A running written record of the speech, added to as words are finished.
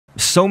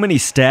So many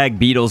stag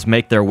beetles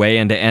make their way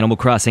into Animal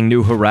Crossing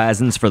New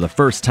Horizons for the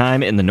first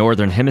time in the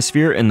Northern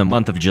Hemisphere in the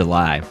month of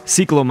July.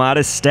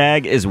 CYCLOMMATUS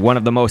Stag is one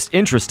of the most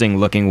interesting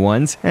looking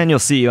ones, and you'll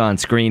see on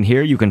screen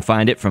here you can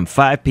find it from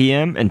 5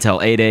 p.m.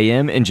 until 8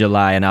 a.m. in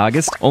July and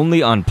August,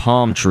 only on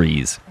palm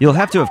trees. You'll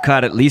have to have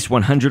caught at least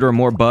 100 or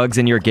more bugs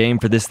in your game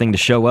for this thing to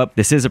show up.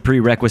 This is a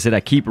prerequisite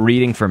I keep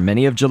reading for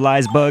many of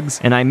July's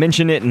bugs, and I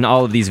mention it in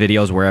all of these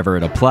videos wherever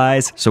it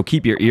applies, so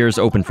keep your ears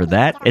open for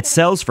that. It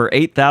sells for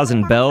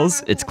 8,000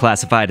 bells, it's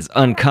classified as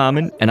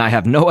uncommon, and I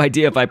have no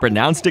idea if I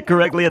pronounced it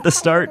correctly at the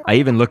start. I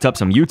even looked up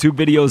some YouTube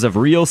videos of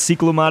real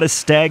CYCLOMMATUS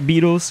stag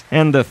beetles,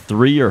 and the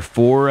 3 or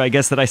 4, I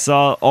guess, that I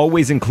saw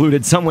always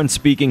included someone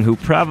speaking who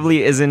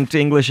probably isn't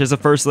English as a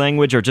first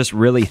language or just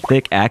really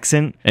thick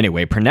accent.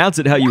 Anyway, pronounce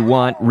it how you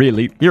want,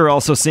 really. You're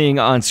also seeing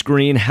on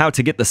screen how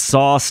to get the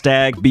saw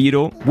stag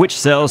beetle, which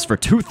sells for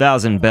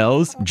 2,000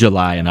 bells.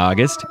 July and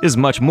August is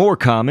much more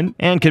common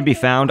and can be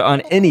found on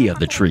any of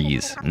the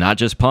trees, not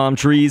just palm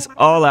trees.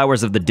 All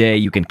hours of the day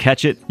you can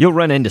catch it. You'll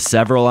run into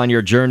several on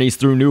your journeys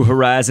through New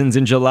Horizons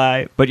in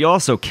July, but you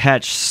also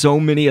catch so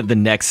many of the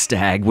next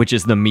stag, which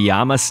is the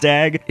Miyama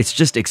Stag. It's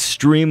just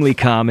extremely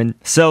common,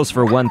 sells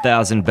for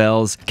 1,000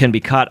 bells, can be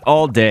caught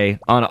all day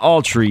on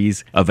all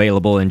trees,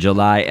 available in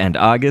July and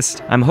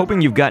August. I'm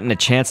hoping you've gotten a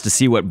chance to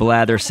see what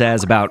Blather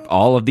says about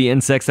all of the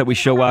insects that we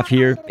show off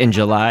here in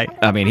July.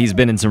 I mean, he's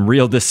been in some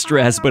real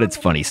distress, but it's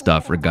funny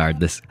stuff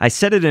regardless. I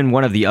said it in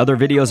one of the other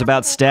videos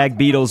about stag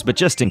beetles, but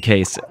just in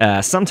case,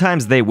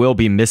 sometimes they will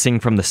be missing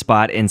from the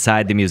spot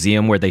inside the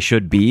museum where they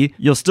should be.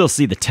 You'll still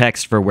see the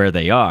text for where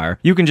they are.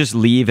 You can just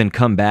leave and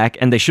come back,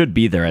 and they should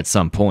be there at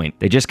some point.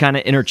 They just kind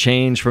of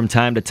interchange from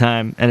time to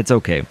time, and it's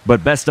okay.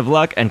 But best of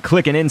luck, and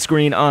click an in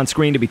screen on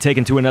screen to be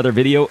taken to another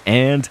video,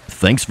 and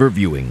thanks for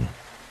viewing.